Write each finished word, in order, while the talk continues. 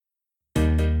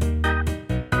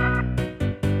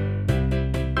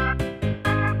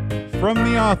From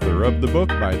the author of the book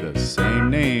by the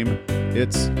same name,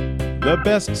 it's the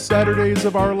Best Saturdays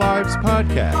of Our Lives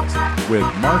podcast with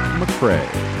Mark McCrae.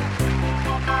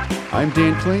 I'm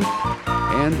Dan Klink,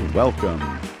 and welcome.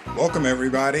 Welcome,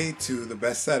 everybody, to the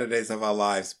Best Saturdays of Our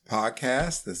Lives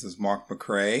podcast. This is Mark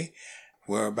McCrae.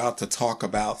 We're about to talk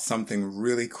about something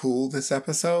really cool this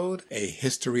episode, a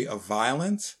history of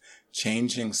violence,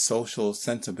 changing social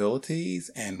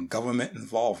sensibilities, and government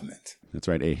involvement. That's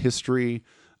right, a history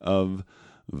of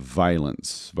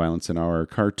violence in our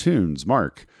cartoons.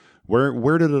 Mark,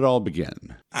 where did it all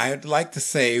begin? I'd like to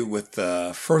say with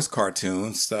the first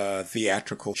cartoons, the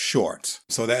theatrical shorts.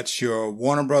 So that's your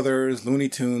Warner Brothers, Looney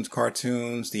Tunes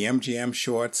cartoons, the MGM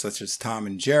shorts such as Tom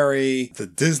and Jerry, the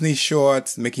Disney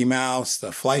shorts, Mickey Mouse,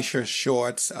 the Fleischer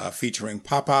shorts featuring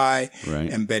Popeye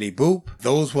and Betty Boop.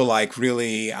 Those were like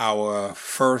really our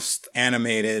first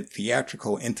animated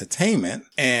theatrical entertainment.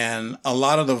 And a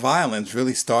lot of the violence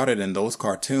really started in those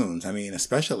cartoons. I mean,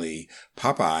 especially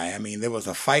Popeye. I mean, there was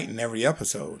a fight in every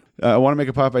episode. I want to make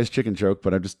a Popeye's chicken joke,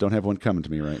 but I just don't have one coming to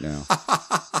me right now.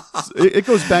 It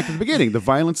goes back to the beginning. The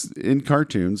violence in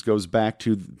cartoons goes back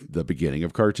to the beginning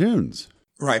of cartoons.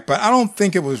 Right, but I don't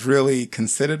think it was really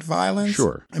considered violence.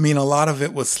 Sure. I mean, a lot of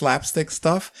it was slapstick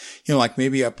stuff, like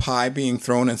maybe a pie being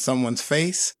thrown in someone's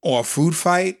face or a food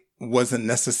fight wasn't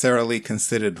necessarily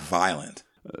considered violent.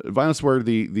 Violence where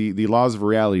the laws of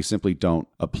reality simply don't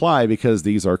apply because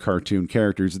these are cartoon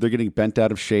characters. They're getting bent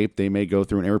out of shape. They may go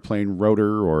through an airplane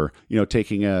rotor or,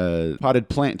 taking a potted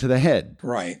plant to the head.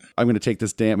 Right. I'm going to take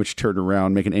this damaged turd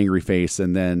around, make an angry face,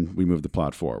 and then we move the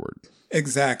plot forward.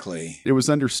 Exactly. It was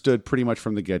understood pretty much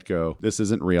from the get-go. This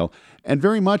isn't real. And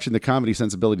very much in the comedy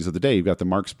sensibilities of the day. You've got the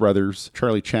Marx Brothers,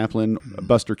 Charlie Chaplin,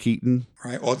 Buster Keaton.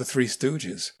 Right. Or the Three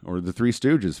Stooges. Or the Three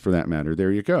Stooges, for that matter.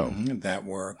 There you go. That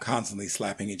were constantly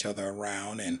slapping each other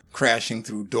around and crashing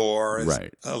through doors.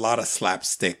 Right. A lot of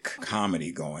slapstick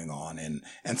comedy going on.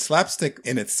 And slapstick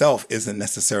in itself isn't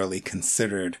necessarily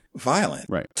considered violent.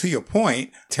 Right. To your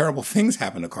point, terrible things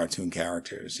happen to cartoon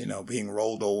characters, being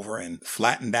rolled over and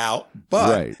flattened out.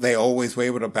 But they always were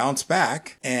able to bounce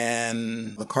back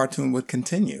and the cartoon would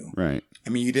continue. Right. I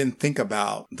mean, you didn't think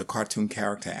about the cartoon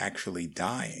character actually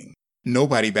dying.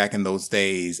 Nobody back in those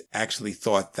days actually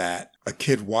thought that a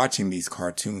kid watching these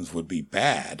cartoons would be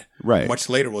bad. Right. Much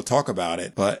later, we'll talk about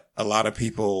it. But a lot of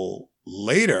people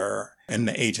later in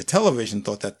the age of television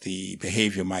thought that the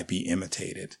behavior might be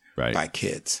imitated by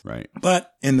kids. Right.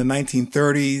 But in the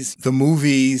 1930s, the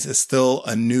movies is still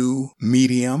a new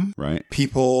medium. Right.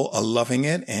 People are loving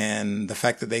it. And the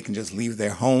fact that they can just leave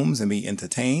their homes and be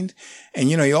entertained.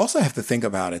 And, you also have to think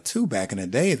about it too, back in the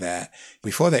day that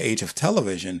before the age of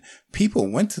television,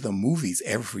 people went to the movies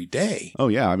every day. Oh,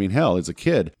 yeah. I mean, hell, as a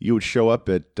kid, you would show up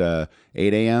at 8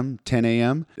 a.m., 10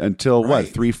 a.m. until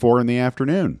 3, 4 in the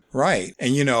afternoon. Right.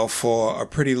 And, for a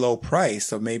pretty low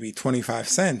price of maybe 25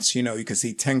 cents, you could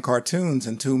see 10 cartoons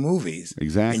and 2 movies.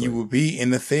 Exactly. And you would be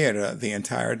in the theater the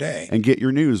entire day. And get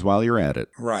your news while you're at it.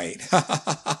 Right.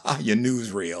 Your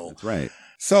newsreel. That's right.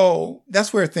 So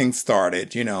that's where things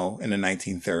started, in the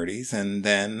 1930s. And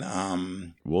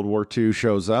then World War II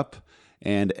shows up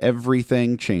and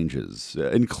everything changes,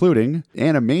 including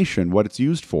animation, what it's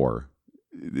used for.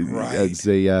 Right. As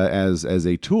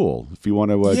a tool, if you want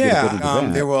to get a bit into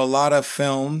that. There were a lot of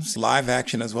films, live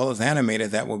action as well as animated,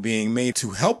 that were being made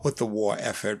to help with the war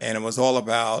effort. And it was all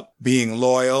about being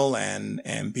loyal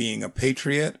and being a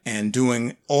patriot and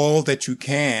doing all that you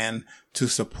can to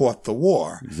support the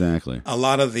war. Exactly. A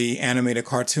lot of the animated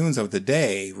cartoons of the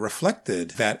day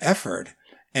reflected that effort.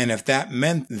 And if that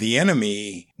meant the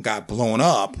enemy got blown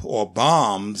up or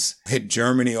bombs hit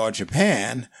Germany or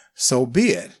Japan, so be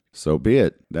it. So be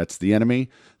it. That's the enemy.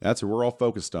 That's what we're all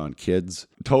focused on, kids.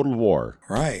 Total war.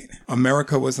 Right.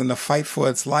 America was in the fight for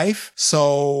its life,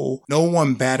 so no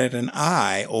one batted an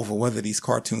eye over whether these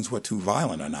cartoons were too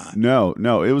violent or not. No.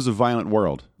 It was a violent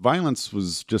world. Violence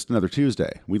was just another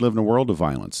Tuesday. We live in a world of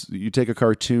violence. You take a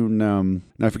cartoon, now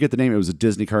I forget the name, it was a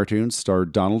Disney cartoon,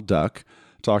 starred Donald Duck,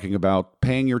 talking about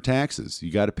paying your taxes.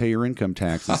 You got to pay your income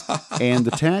taxes. And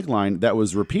the tagline that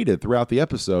was repeated throughout the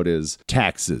episode is,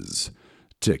 taxes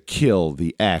to kill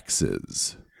the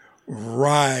axes.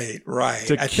 Right.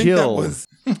 To kill.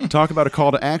 Talk about a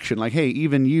call to action. Like, hey,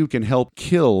 even you can help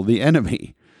kill the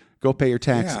enemy. Go pay your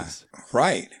taxes.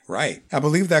 Yeah, right. I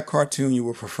believe that cartoon you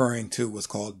were referring to was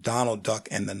called Donald Duck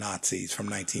and the Nazis from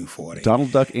 1940.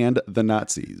 Donald Duck and the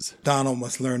Nazis. Donald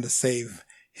must learn to save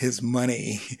his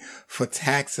money for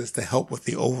taxes to help with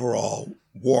the overall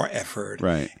war effort.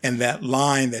 Right. And that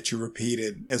line that you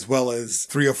repeated, as well as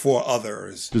 3 or 4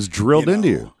 others. Just drilled into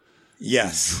you.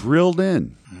 Yes. Drilled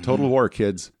in. Total war,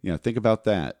 kids. Think about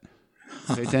that.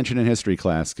 Pay attention in history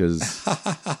class because,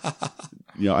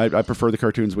 I prefer the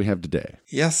cartoons we have today.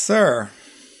 Yes, sir.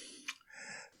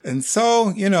 And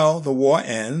so, the war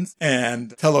ends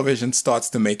and television starts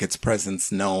to make its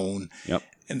presence known. Yep.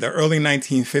 In the early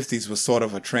 1950s was sort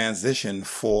of a transition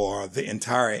for the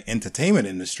entire entertainment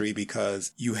industry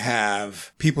because you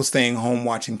have people staying home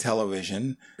watching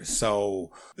television. So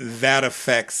that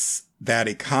affects that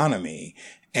economy.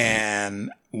 And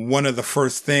one of the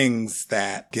first things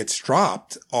that gets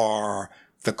dropped are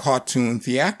the cartoon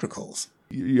theatricals.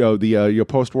 The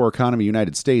post-war economy,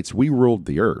 United States, we ruled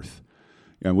the earth.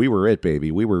 And we were it, baby.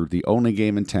 We were the only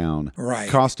game in town. Right.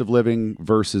 Cost of living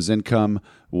versus income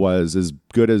was as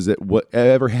good as it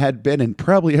ever had been and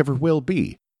probably ever will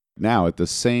be. Now, at the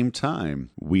same time,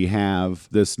 we have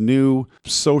this new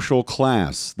social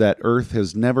class that Earth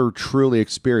has never truly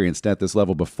experienced at this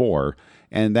level before,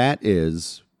 and that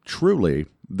is truly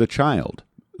the child,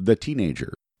 the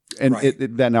teenager. And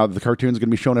right. that now the cartoon's going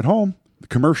to be shown at home. The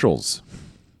commercials,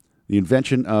 the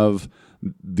invention of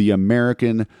the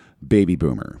American baby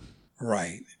boomer.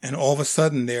 Right. And all of a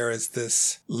sudden there is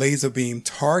this laser beam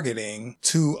targeting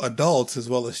to adults as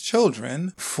well as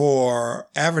children for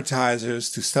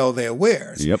advertisers to sell their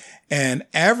wares. Yep. And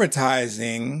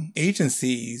advertising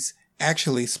agencies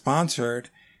actually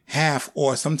sponsored half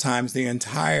or sometimes the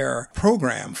entire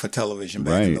program for television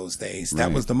back in those days.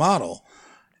 That was the model.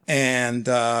 And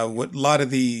with a lot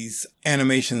of these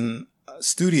animation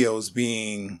studios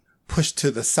being pushed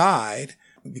to the side,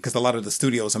 because a lot of the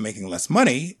studios are making less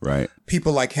money, right?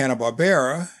 People like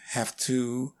Hanna-Barbera have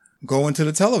to go into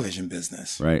the television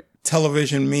business. Right.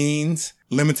 Television means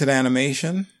limited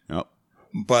animation, yep.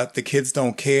 But the kids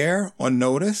don't care or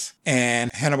notice.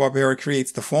 And Hanna-Barbera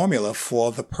creates the formula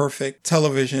for the perfect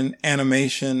television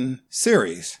animation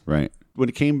series. Right. When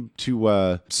it came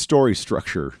to story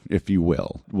structure, if you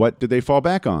will, what did they fall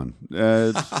back on?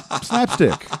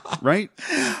 Slapstick, right?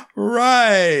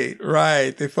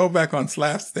 Right. They fell back on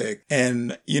slapstick.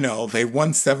 And, they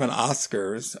won 7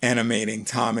 Oscars animating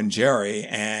Tom and Jerry.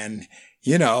 And,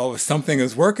 if something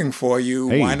is working for you,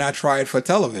 why not try it for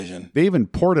television? They even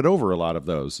ported over a lot of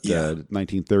those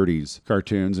 1930s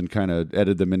cartoons and kind of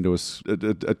edited them into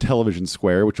a television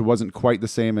square, which wasn't quite the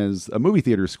same as a movie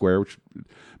theater square, which,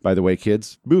 by the way,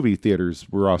 kids, movie theaters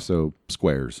were also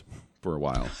squares for a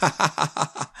while.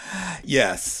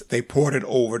 Yes, they ported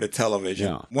over to television.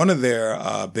 Yeah. One of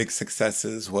their big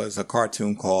successes was a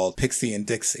cartoon called Pixie and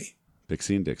Dixie.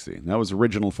 Pixie and Dixie. That was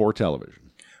original for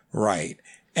television. Right.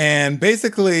 And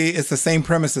basically, it's the same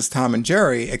premise as Tom and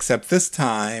Jerry, except this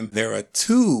time there are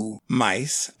 2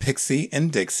 mice, Pixie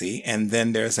and Dixie, and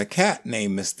then there's a cat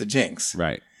named Mr. Jinx.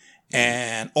 Right.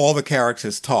 And all the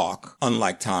characters talk,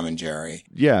 unlike Tom and Jerry.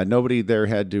 Yeah, nobody there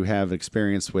had to have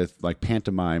experience with like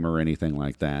pantomime or anything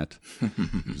like that.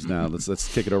 Now let's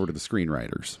kick it over to the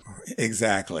screenwriters.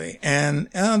 Exactly. And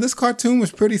this cartoon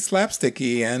was pretty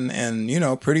slapsticky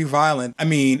and pretty violent. I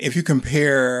mean, if you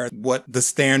compare what the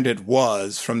standard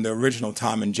was from the original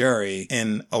Tom and Jerry,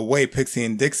 in a way, Pixie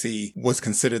and Dixie was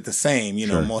considered the same,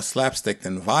 Sure. more slapstick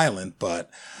than violent, but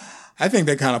I think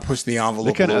they kind of pushed the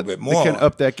envelope a little bit more. They kind of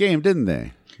upped that game, didn't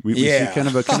they? We see kind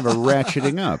of a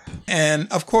ratcheting up. And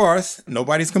of course,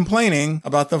 nobody's complaining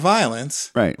about the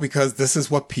violence. Right. Because this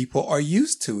is what people are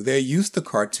used to. They're used to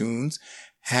cartoons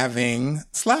having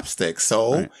slapstick.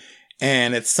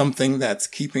 And it's something that's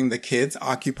keeping the kids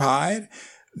occupied.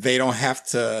 They don't have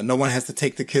to, no one has to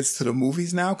take the kids to the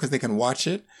movies now because they can watch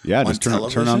it. Yeah, on just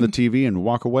television. turn on the TV and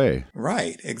walk away.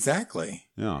 Right, exactly.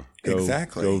 Yeah,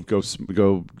 exactly. Go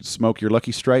smoke your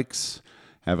Lucky Strikes,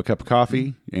 have a cup of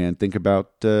coffee, and think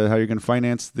about how you're going to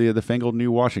finance the fangled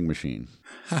new washing machine.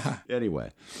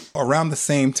 Anyway. Around the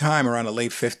same time, around the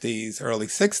late 50s, early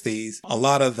 60s, a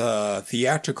lot of the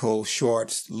theatrical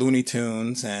shorts, Looney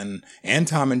Tunes and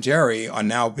Tom and Jerry are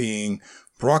now being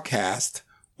broadcast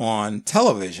on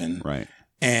television. Right.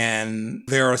 And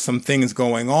there are some things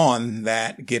going on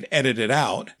that get edited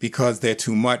out because they're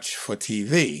too much for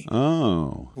TV.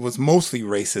 Oh. It was mostly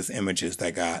racist images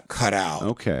that got cut out.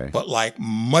 Okay. But like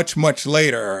much, much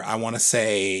later, I want to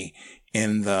say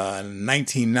in the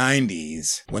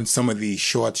 1990s, when some of these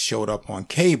shorts showed up on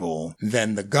cable,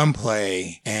 then the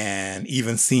gunplay and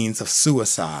even scenes of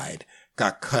suicide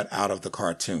got cut out of the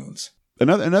cartoons.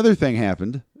 Another thing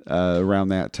happened around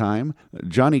that time.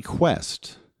 Johnny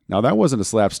Quest. Now that wasn't a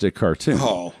slapstick cartoon.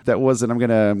 Oh. That wasn't. I'm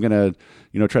gonna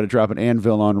try to drop an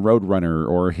anvil on Roadrunner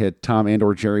or hit Tom and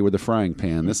or Jerry with a frying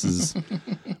pan. This is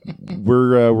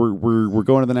we're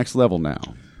going to the next level now.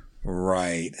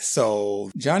 Right.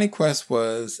 So Johnny Quest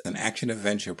was an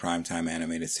action-adventure primetime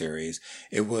animated series.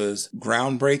 It was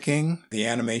groundbreaking. The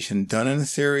animation done in the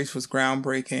series was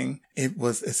groundbreaking. It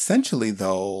was essentially,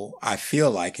 though, I feel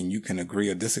like, and you can agree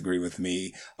or disagree with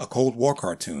me, a Cold War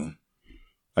cartoon.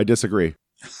 I disagree.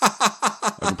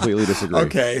 I completely disagree.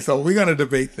 Okay, so we're going to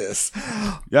debate this.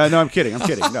 Yeah, no, I'm kidding. No,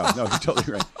 you're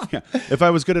totally right. Yeah. If I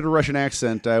was good at a Russian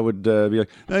accent, I would be like,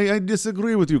 I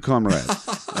disagree with you, comrade.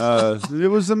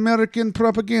 It was American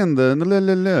propaganda, and,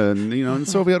 in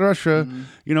Soviet Russia,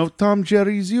 Tom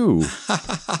Jerry's you.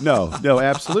 No,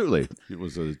 absolutely. It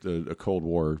was a Cold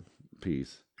War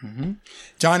piece. Mm-hmm.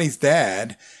 Johnny's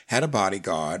dad had a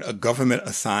bodyguard, a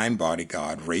government-assigned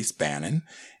bodyguard, Race Bannon.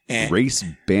 Race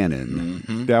Bannon.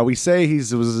 Mm-hmm. Now, we say he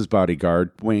was his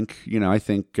bodyguard. Wink. I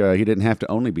think he didn't have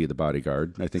to only be the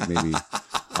bodyguard. I think maybe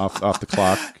off the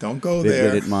clock. Don't go there.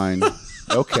 They didn't mind.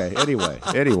 Okay. Anyway.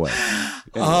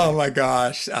 Oh, my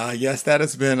gosh. Yes, that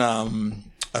has been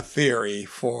a theory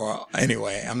for...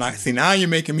 Anyway, I'm not... See, now you're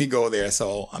making me go there,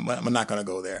 so I'm not going to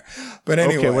go there. But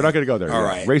anyway... Okay, we're not going to go there. All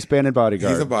right. Race Bannon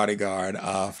bodyguard. He's a bodyguard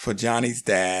for Johnny's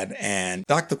dad. And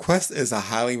Dr. Quest is a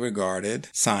highly regarded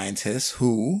scientist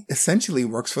who essentially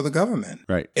works for the government.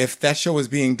 Right. If that show was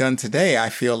being done today, I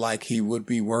feel like he would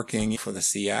be working for the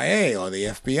CIA or the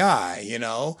FBI,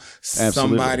 Absolutely.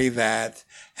 Somebody that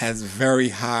has very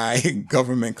high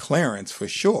government clearance for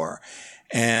sure.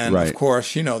 And right. Of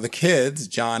course, the kids,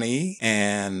 Johnny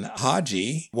and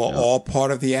Haji, were all part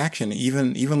of the action,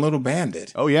 even Little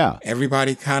Bandit. Oh, yeah.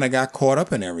 Everybody kind of got caught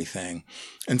up in everything.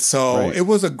 And so It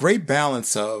was a great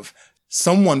balance of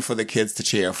someone for the kids to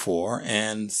cheer for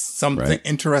and something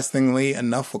interestingly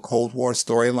enough for Cold War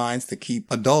storylines to keep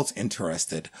adults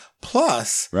interested.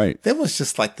 Plus, there was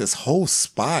just like this whole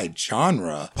spy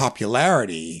genre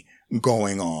popularity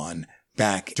going on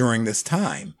back during this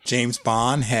time. James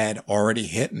Bond had already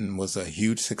hit and was a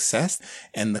huge success,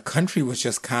 and the country was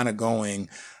just kind of going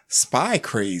spy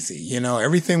crazy.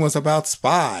 Everything was about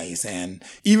spies, and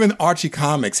even Archie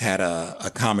Comics had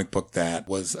a comic book that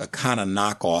was a kind of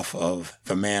knockoff of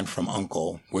The Man from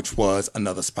U.N.C.L.E., which was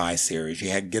another spy series. You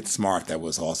had Get Smart, that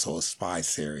was also a spy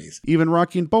series. Even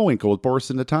Rocky and Bullwinkle with Boris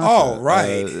and Natasha. Oh,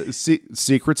 right.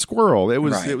 Secret Squirrel. It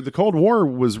was the Cold War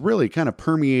was really kind of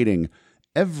permeating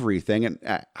everything. And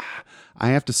I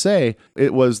have to say,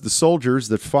 it was the soldiers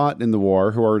that fought in the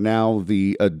war who are now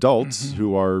the adults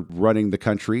who are running the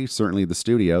country, certainly the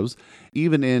studios,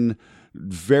 even in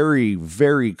very,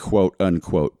 very quote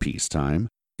unquote peacetime.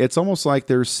 It's almost like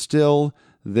there's still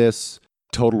this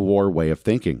total war way of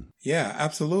thinking. Yeah,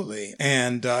 absolutely.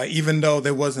 And even though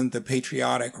there wasn't the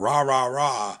patriotic rah, rah,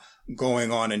 rah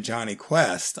going on in Johnny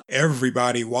Quest,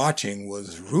 everybody watching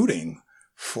was rooting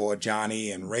for Johnny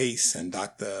and Race and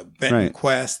Dr. Benton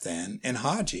Quest and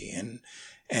Haji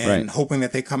and hoping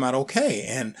that they come out okay.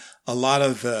 And a lot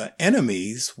of the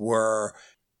enemies were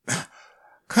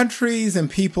countries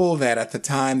and people that at the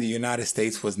time the United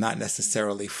States was not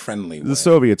necessarily friendly with. The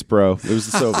Soviets, bro. It was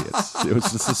the Soviets. It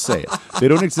was just to say it. They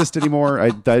don't exist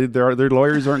anymore. Their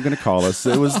lawyers aren't going to call us.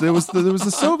 It was the Soviets. It was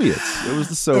the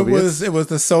Soviets. It was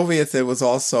the Soviets. It was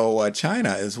also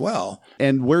China as well.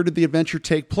 And where did the adventure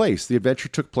take place? The adventure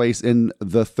took place in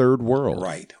the Third World.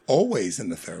 Right. Always in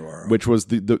the Third World. Which was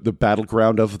the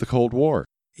battleground of the Cold War.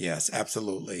 Yes,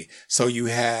 absolutely. So you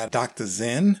had Dr.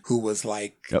 Zen, who was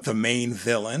like the main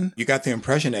villain. You got the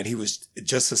impression that he was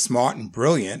just as smart and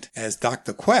brilliant as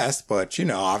Dr. Quest, but,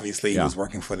 obviously he was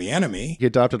working for the enemy. He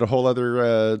adopted a whole other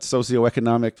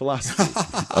socioeconomic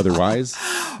philosophy otherwise.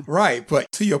 Right.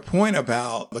 But to your point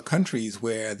about the countries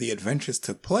where the adventures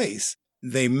took place,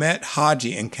 they met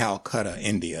Haji in Calcutta,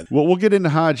 India. Well, we'll get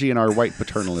into Haji in our white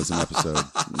paternalism episode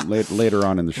later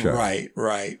on in the show.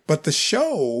 Right. But the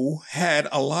show had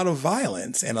a lot of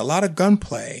violence and a lot of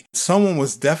gunplay. Someone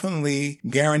was definitely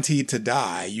guaranteed to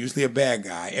die, usually a bad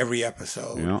guy, every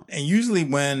episode. Yeah. And usually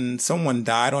when someone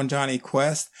died on Johnny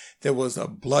Quest, there was a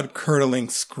blood-curdling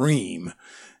scream.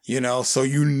 So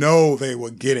they were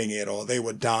getting it or they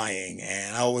were dying.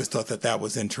 And I always thought that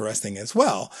was interesting as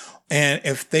well. And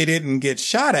if they didn't get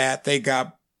shot at, they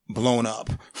got blown up.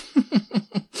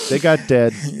 They got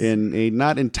dead in a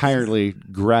not entirely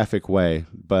graphic way,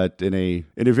 but in a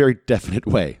very definite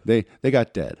way. They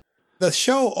got dead. The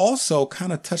show also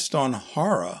kind of touched on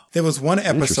horror. There was one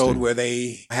episode where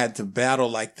they had to battle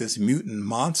like this mutant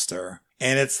monster.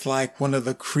 And it's like one of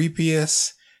the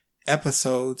creepiest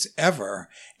episodes ever.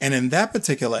 And in that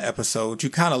particular episode,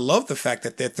 you kind of love the fact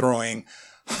that they're throwing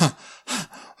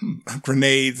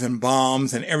grenades and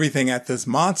bombs and everything at this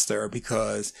monster,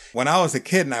 because when I was a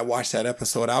kid and I watched that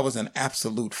episode, I was in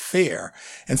absolute fear.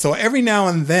 And so every now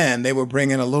and then they would bring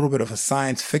in a little bit of a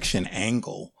science fiction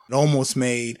angle It almost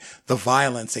made the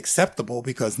violence acceptable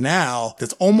because now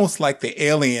it's almost like the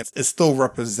alien is still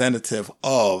representative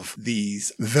of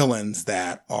these villains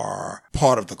that are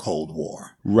part of the Cold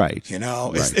War. Right. You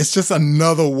know, Right. it's just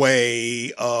another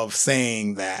way of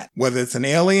saying that whether it's an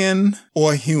alien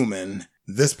or a human,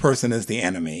 this person is the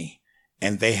enemy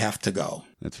and they have to go.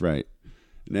 That's right.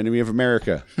 An enemy of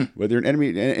America. Whether an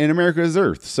enemy, and America is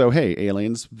Earth. So, hey,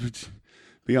 aliens,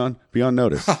 be on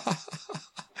notice.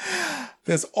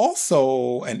 There's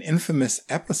also an infamous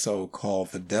episode called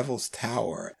The Devil's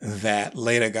Tower that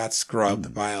later got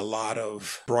scrubbed by a lot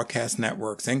of broadcast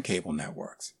networks and cable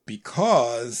networks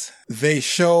because they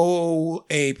show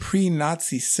a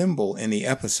pre-Nazi symbol in the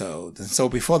episode. And so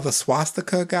before the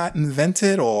swastika got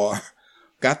invented or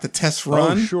got the test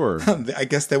run, Oh, sure. I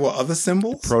guess there were other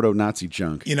symbols. Proto-Nazi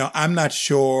junk. You know, I'm not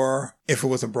sure if it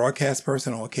was a broadcast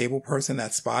person or a cable person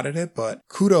that spotted it, but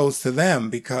kudos to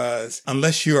them because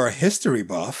unless you're a history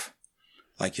buff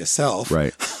like yourself,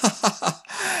 Right.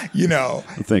 you know,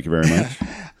 Well, thank you very much.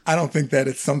 I don't think that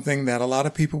it's something that a lot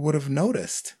of people would have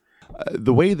noticed.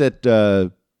 The way that,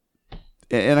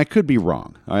 and I could be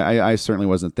wrong. I certainly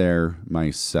wasn't there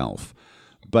myself.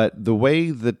 But the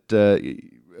way that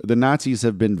the Nazis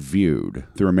have been viewed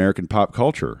through American pop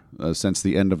culture since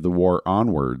the end of the war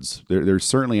onwards, there's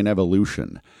certainly an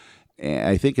evolution.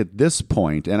 I think at this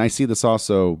point, and I see this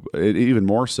also even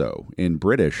more so in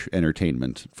British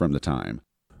entertainment from the time,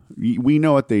 we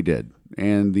know what they did,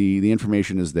 and the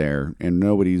information is there, and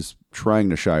nobody's trying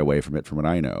to shy away from it from what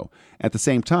I know. At the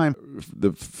same time,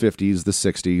 the 50s, the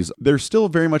 60s, they're still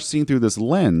very much seen through this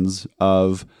lens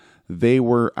of they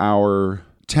were our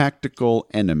tactical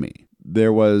enemy.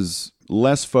 There was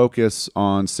less focus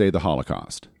on, say, the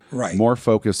Holocaust. Right. More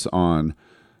focus on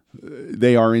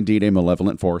they are indeed a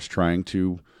malevolent force trying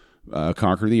to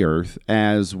conquer the earth,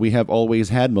 as we have always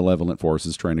had malevolent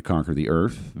forces trying to conquer the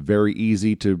earth. Very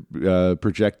easy to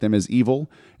project them as evil,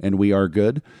 and we are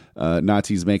good.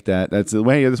 Nazis make that. That's the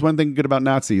way. There's one thing good about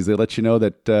Nazis. They let you know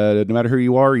that no matter who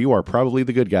you are probably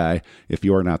the good guy if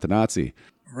you are not the Nazi.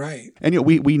 Right. And you know,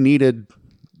 we needed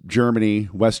Germany,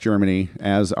 West Germany,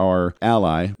 as our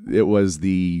ally. It was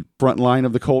the front line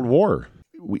of the Cold War.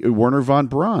 Werner von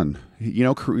Braun, you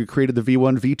know, created the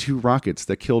V-1, V-2 rockets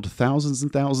that killed thousands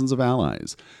and thousands of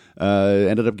allies,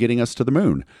 ended up getting us to the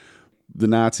moon. The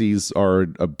Nazis are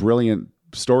a brilliant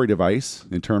story device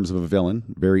in terms of a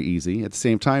villain, very easy. At the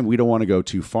same time, we don't want to go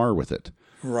too far with it.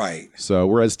 Right. So,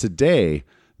 whereas today,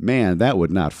 man, that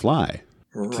would not fly.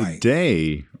 Right.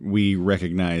 Today, we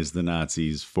recognize the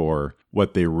Nazis for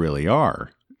what they really are.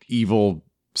 Evil,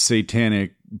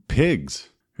 satanic pigs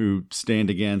who stand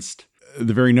against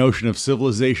the very notion of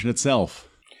civilization itself.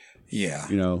 Yeah.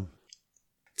 You know,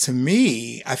 To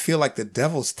me, I feel like The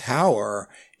Devil's Tower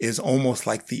is almost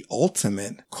like the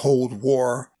ultimate Cold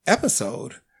War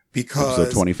episode because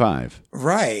episode 25.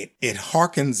 right, it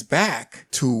harkens back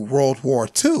to World War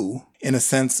II in a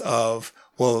sense of,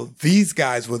 well, these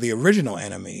guys were the original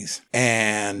enemies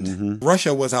and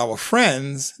Russia was our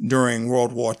friends during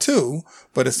World War II.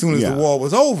 But as soon as Yeah. the war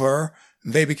was over,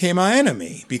 they became our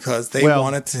enemy because they Well,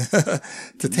 wanted to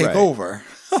take right. over.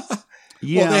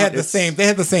 Yeah, Well, they had it's-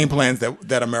 the same plans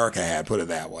that America had, put it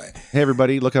that way. Hey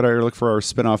everybody, look for our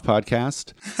spin-off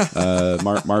podcast.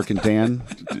 Mark and Dan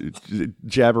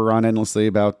jabber on endlessly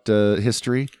about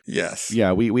history. Yes.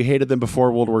 Yeah, we hated them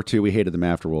before World War II. We hated them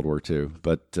after World War II.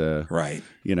 But Right.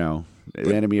 you know,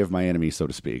 enemy of my enemy, so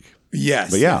to speak.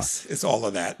 Yes. But yeah. Yes. It's all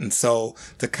of that. And so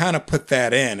to kind of put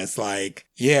that in, it's like,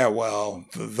 yeah, well,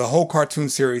 the whole cartoon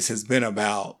series has been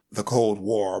about the Cold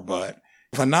War, but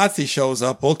if a Nazi shows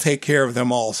up, we'll take care of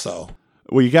them also.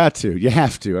 Well, you got to. You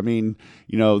have to. I mean,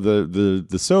 you know,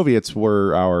 the Soviets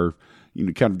were our, you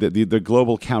know, kind of the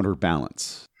global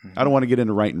counterbalance. I don't want to get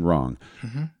into right and wrong.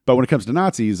 But when it comes to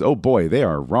Nazis, oh boy, they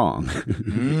are wrong.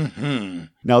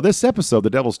 Now, this episode, The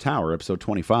Devil's Tower, episode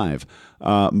 25,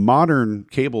 modern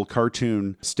cable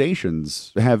cartoon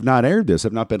stations have not aired this,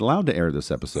 have not been allowed to air this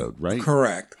episode, right?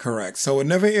 Correct. So it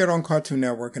never aired on Cartoon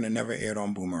Network and it never aired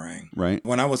on Boomerang. Right.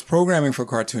 When I was programming for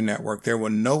Cartoon Network, there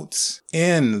were notes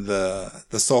in the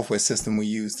software system we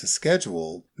used to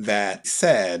schedule that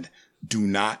said, do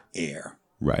not air.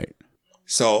 Right.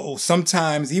 So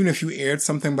sometimes, even if you aired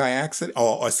something by accident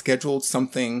or scheduled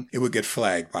something, it would get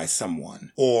flagged by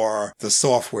someone, or the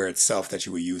software itself that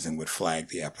you were using would flag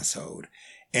the episode.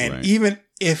 And Right. even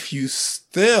if you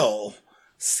still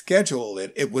schedule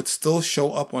it, it would still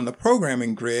show up on the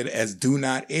programming grid as do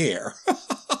not air.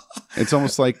 It's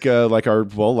almost like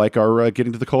our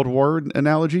getting to the Cold War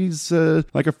analogies,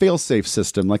 like a fail-safe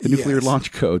system, like the nuclear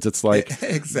launch codes. It's like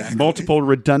exactly multiple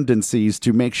redundancies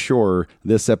to make sure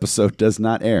this episode does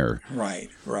not air. Right.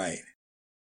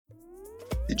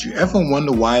 Did you ever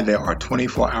wonder why there are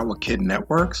 24-hour kid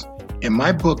networks? In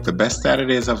my book, The Best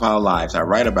Saturdays of Our Lives, I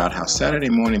write about how Saturday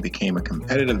morning became a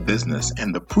competitive business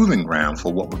and the proving ground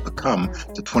for what would become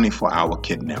the 24-hour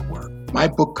kid network. My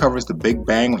book covers the Big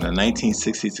Bang of the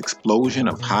 1960s explosion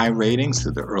of high ratings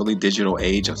to the early digital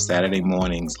age of Saturday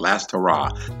morning's last hurrah,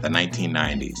 the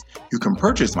 1990s. You can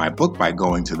purchase my book by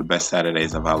going to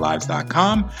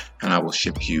thebestsaturdaysofourlives.com, and I will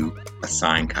ship you a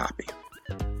signed copy.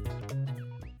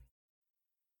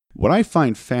 What I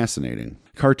find fascinating,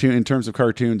 in terms of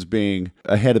cartoons being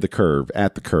ahead of the curve,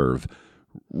 at the curve,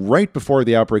 right before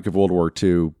the outbreak of World War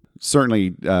II,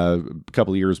 certainly a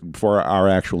couple of years before our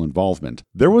actual involvement,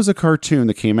 there was a cartoon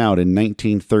that came out in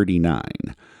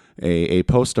 1939, a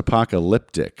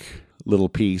post-apocalyptic little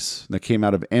piece that came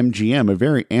out of MGM, a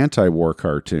very anti-war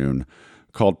cartoon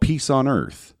called Peace on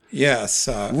Earth. Yes.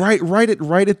 Right at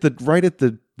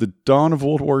the dawn of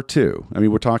World War II. I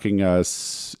mean, we're talking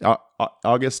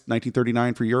August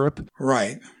 1939 for Europe.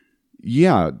 Right.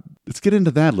 Yeah, let's get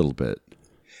into that a little bit.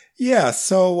 Yeah,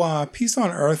 so Peace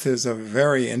on Earth is a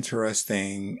very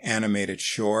interesting animated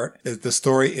short. The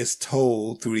story is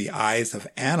told through the eyes of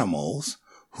animals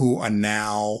who are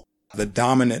now the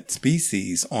dominant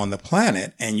species on the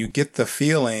planet, and you get the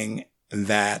feeling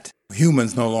that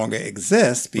humans no longer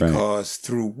exist because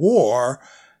through war,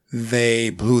 they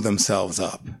blew themselves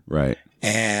up. Right.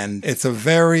 And it's a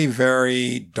very,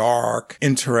 very dark,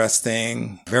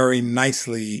 interesting, very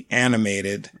nicely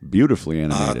animated. Beautifully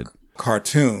animated.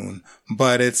 Cartoon,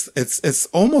 but it's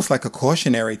almost like a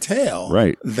cautionary tale.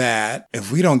 Right. That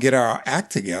if we don't get our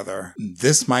act together,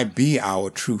 this might be our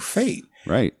true fate.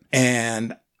 Right.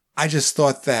 And I just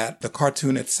thought that the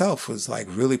cartoon itself was like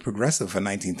really progressive for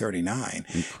 1939.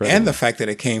 Incredible. And the fact that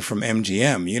it came from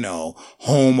MGM,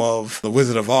 home of The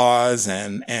Wizard of Oz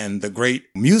and the great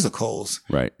musicals.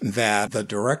 Right. That the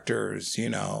directors,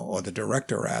 or the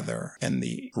director rather, and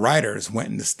the writers went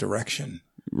in this direction.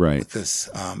 Right. With this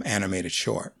animated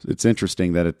short. It's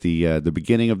interesting that at the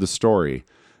beginning of the story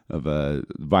of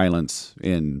violence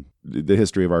in the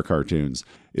history of our cartoons,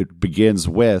 it begins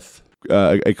with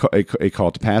a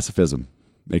call to pacifism,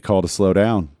 a call to slow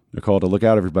down, a call to look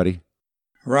out, everybody.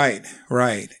 Right,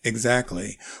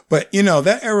 exactly. But,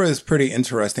 that era is pretty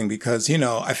interesting because,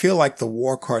 I feel like the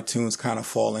war cartoons kind of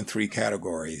fall in three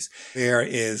categories. There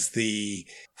is the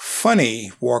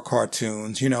funny war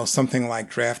cartoons, something like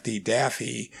Drafty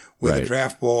Daffy, where the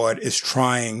draft board is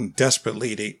trying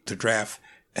desperately to draft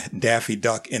Daffy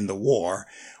Duck in the war.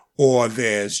 Or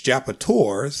there's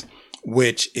Japatours,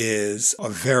 which is a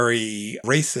very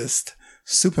racist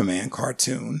Superman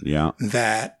cartoon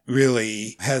that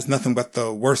really has nothing but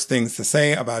the worst things to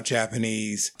say about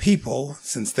Japanese people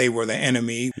since they were the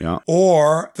enemy. Yeah.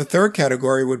 Or the third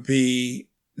category would be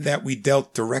that we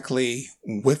dealt directly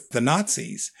with the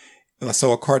Nazis.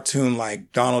 So a cartoon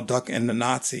like Donald Duck and the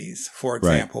Nazis, for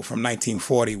example, from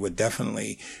 1940 would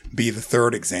definitely be the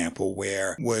third example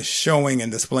where we're showing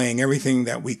and displaying everything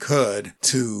that we could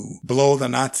to blow the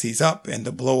Nazis up and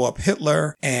to blow up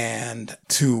Hitler and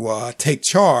to take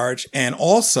charge and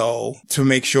also to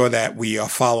make sure that we are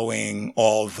following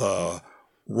all the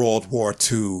World War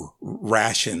II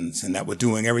rations and that we're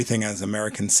doing everything as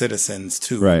American citizens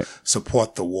to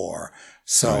support the war.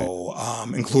 So,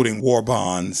 including war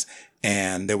bonds.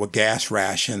 And there were gas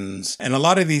rations. And a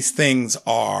lot of these things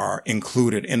are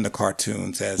included in the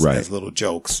cartoons as little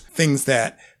jokes. Things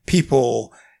that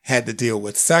people had to deal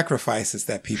with, sacrifices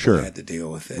that people had to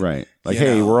deal with it. Right. Like,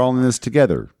 hey, we're all in this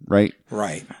together, right?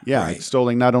 Right. Yeah,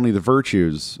 extolling not only the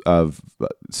virtues of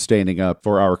standing up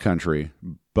for our country,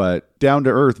 but down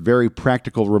to earth, very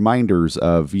practical reminders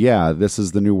of, this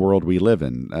is the new world we live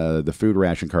in. The food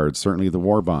ration cards, certainly the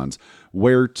war bonds,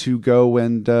 where to go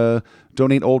and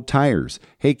donate old tires.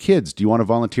 Hey, kids, do you want to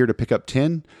volunteer to pick up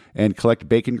tin and collect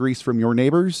bacon grease from your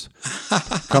neighbors?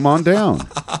 Come on down.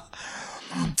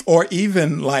 Or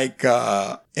even like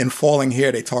in Falling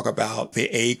Here, they talk about the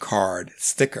A card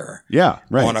sticker. Yeah,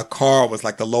 right. On a car was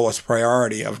like the lowest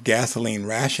priority of gasoline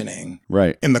rationing.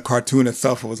 Right. In the cartoon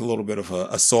itself, it was a little bit of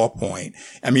a sore point.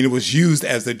 I mean, it was used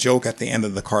as a joke at the end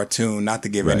of the cartoon, not to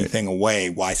give anything away,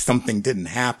 why something didn't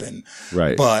happen.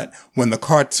 Right. But when the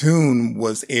cartoon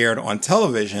was aired on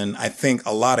television, I think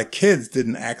a lot of kids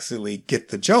didn't actually get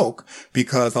the joke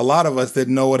because a lot of us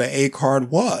didn't know what an A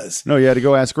card was. No, you had to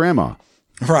go ask Grandma.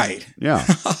 Right. Yeah.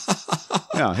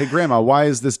 Yeah. Hey, Grandma, why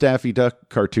is this Daffy Duck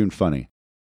cartoon funny?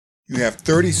 You have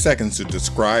 30 seconds to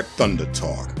describe Thunder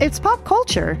Talk. It's pop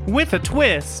culture. With a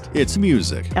twist. It's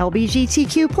music.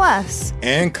 LGBTQ+.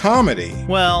 And comedy.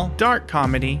 Well, dark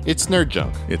comedy. It's nerd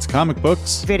junk. It's comic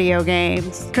books. Video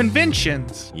games.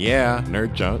 Conventions. Yeah,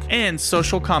 nerd junk. And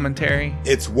social commentary.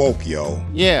 It's woke, yo.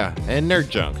 Yeah, and nerd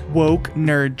junk. Woke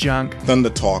nerd junk. Thunder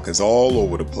Talk is all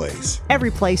over the place.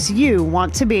 Every place you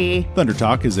want to be. Thunder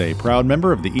Talk is a proud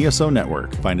member of the ESO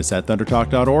Network. Find us at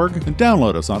thundertalk.org and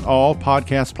download us on all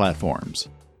podcast platforms.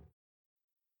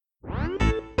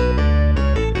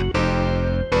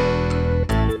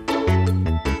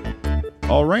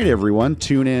 All right, everyone,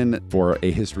 tune in for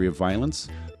A History of Violence,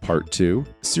 Part 2,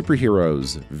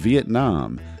 Superheroes,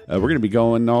 Vietnam. We're going to be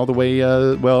going all the way,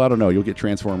 well, I don't know, you'll get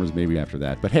Transformers maybe after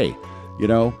that. But hey, you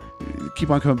know,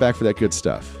 keep on coming back for that good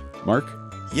stuff. Mark?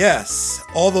 Yes,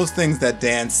 all those things that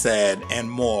Dan said and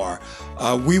more.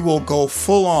 We will go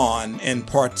full on in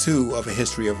Part 2 of A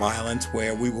History of Violence,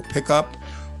 where we will pick up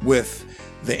with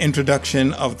the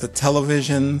introduction of the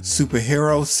television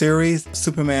superhero series,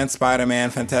 Superman, Spider-Man,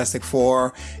 Fantastic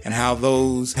Four, and how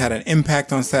those had an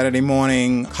impact on Saturday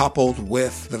morning, coupled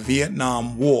with the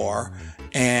Vietnam War,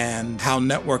 and how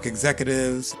network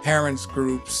executives, parents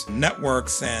groups,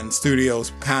 networks, and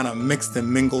studios kind of mixed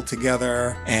and mingled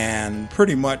together and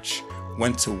pretty much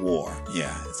went to war.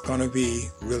 Yeah, it's going to be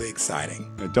really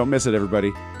exciting. Don't miss it,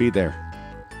 everybody. Be there.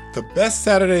 The Best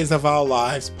Saturdays of Our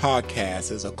Lives podcast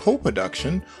is a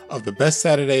co-production of the Best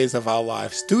Saturdays of Our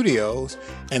Lives studios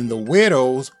and the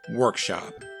Weirdos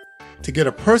Workshop. To get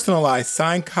a personalized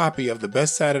signed copy of the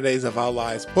Best Saturdays of Our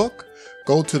Lives book,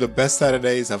 go to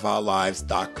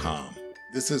thebestsaturdaysofourlives.com.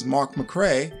 This is Mark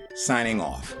McCrae signing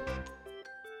off.